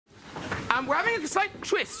we're having a slight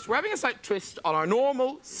twist. We're having a slight twist on our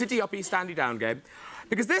normal city-uppy, standy-down game.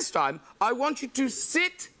 Because this time, I want you to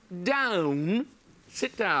sit down,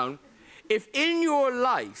 if in your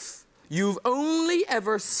life you've only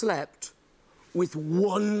ever slept with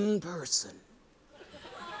one person.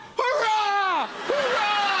 Hurrah!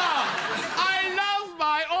 Hurrah! I love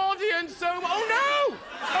my audience so much. Oh, no!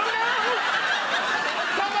 Oh, no!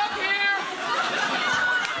 Come up here.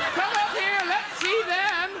 Come up here. Let's see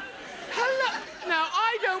them. Hello. Now,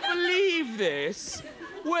 I don't believe this.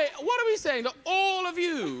 Wait, what are we saying? That all of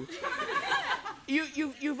you...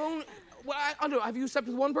 You've only... Well, I don't know. Have you slept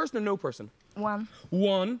with one person or no person? One.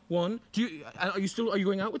 One. Are you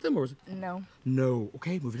going out with them or is it? No. No.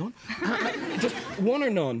 Okay, moving on. Just one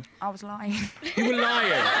or none? I was lying. You were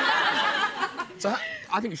lying. So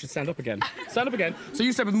I think you should stand up again. Stand up again. So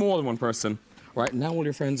you slept with more than one person. Right, now all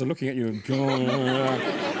your friends are looking at you and going...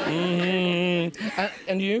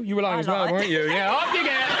 and you were lying as well, weren't you? Yeah, off you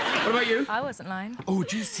get. What about you? I wasn't lying. Oh,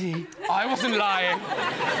 do you see? I wasn't lying.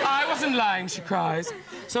 I wasn't lying, she cries.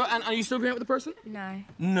 So, and are you still going out with the person? No.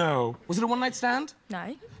 No. Was it a one-night stand?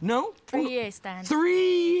 No. No? 3 years stand. 3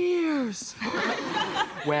 years!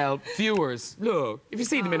 Well, viewers, look, if you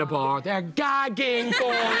see them in a bar, they're gagging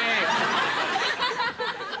for it.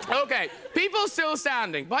 OK, people still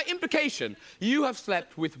standing. By implication, you have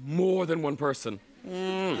slept with more than one person. So,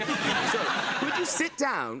 would you sit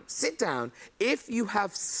down, if you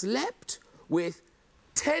have slept with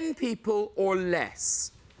 10 people or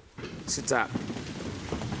less? Sit down.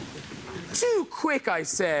 Too quick, I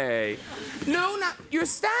say. No, you're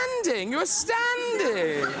standing. You're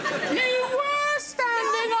standing. You were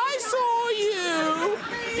standing. I saw you.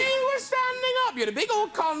 You were standing up. You had a big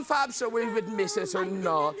old confab, so we've admit it or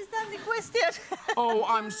not. I don't understand the question. Oh,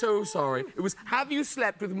 I'm so sorry. It was, have you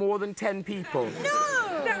slept with more than 10 people?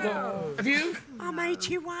 No. Have you? I'm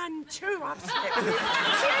 81, too. I've slept with 2. Hey,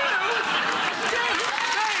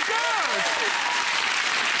 girls!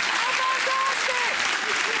 Oh, fantastic!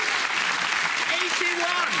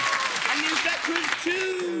 81! And you slept with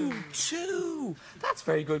 2. That's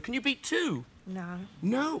very good. Can you beat 2? No.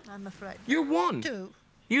 No? I'm afraid. You're 1? 2.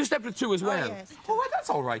 You slept with 2 as well? Oh, yes. Oh, that's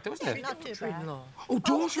all right, though, isn't it? Not too bad. Oh,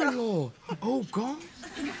 daughter-in-law. Oh, God.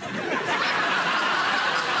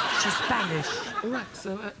 She's Spanish. All right,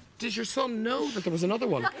 so did your son know that there was another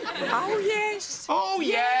one? Oh, yes. Oh,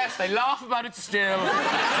 yes. They laugh about it still.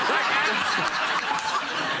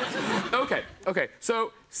 OK.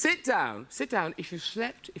 So sit down if you've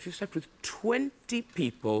slept with 20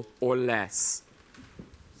 people or less.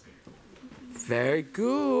 Very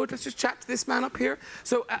good. Let's just chat to this man up here.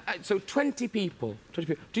 So 20 people.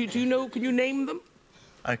 Do you know, can you name them?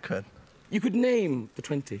 I could. You could name the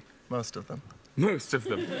 20? Most of them. Most of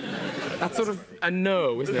them. That's sort of a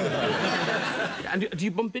no, isn't it? And do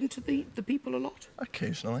you bump into the people a lot?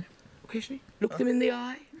 Occasionally. Occasionally? Look them in the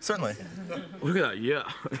eye? Certainly. Look at that, yeah.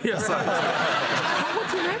 Yes.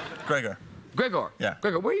 What's your name? Gregor. Gregor? Yeah.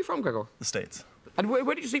 Gregor, where are you from, Gregor? The States. And where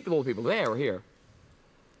did you sleep with all the people? There or here?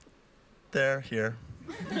 There, here.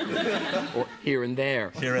 Or here and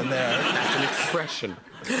there? Here and there. That's an expression.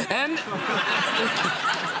 And...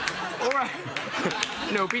 all right.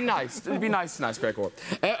 No, be nice. Be nice, Gregor.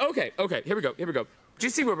 OK, here we go. Do you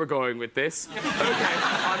see where we're going with this? OK,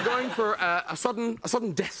 I'm going for a sudden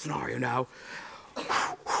death scenario now.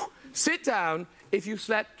 Sit down if you've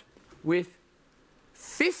slept with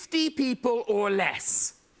 50 people or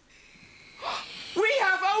less. We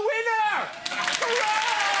have a winner! Hurrah!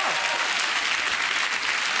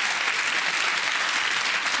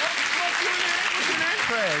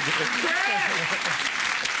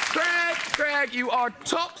 Craig, you are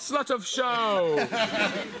top slut of show.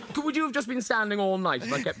 Would you have just been standing all night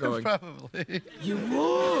if I kept going? Probably. You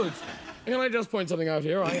would. Can I just point something out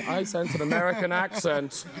here? I sense an American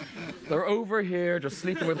accent. They're over here just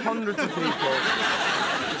sleeping with hundreds of people.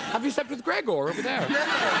 Have you slept with Gregor over there?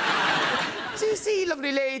 Do you see,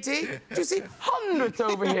 lovely lady? Do you see hundreds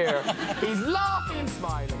over here? He's laughing and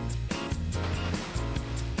smiling.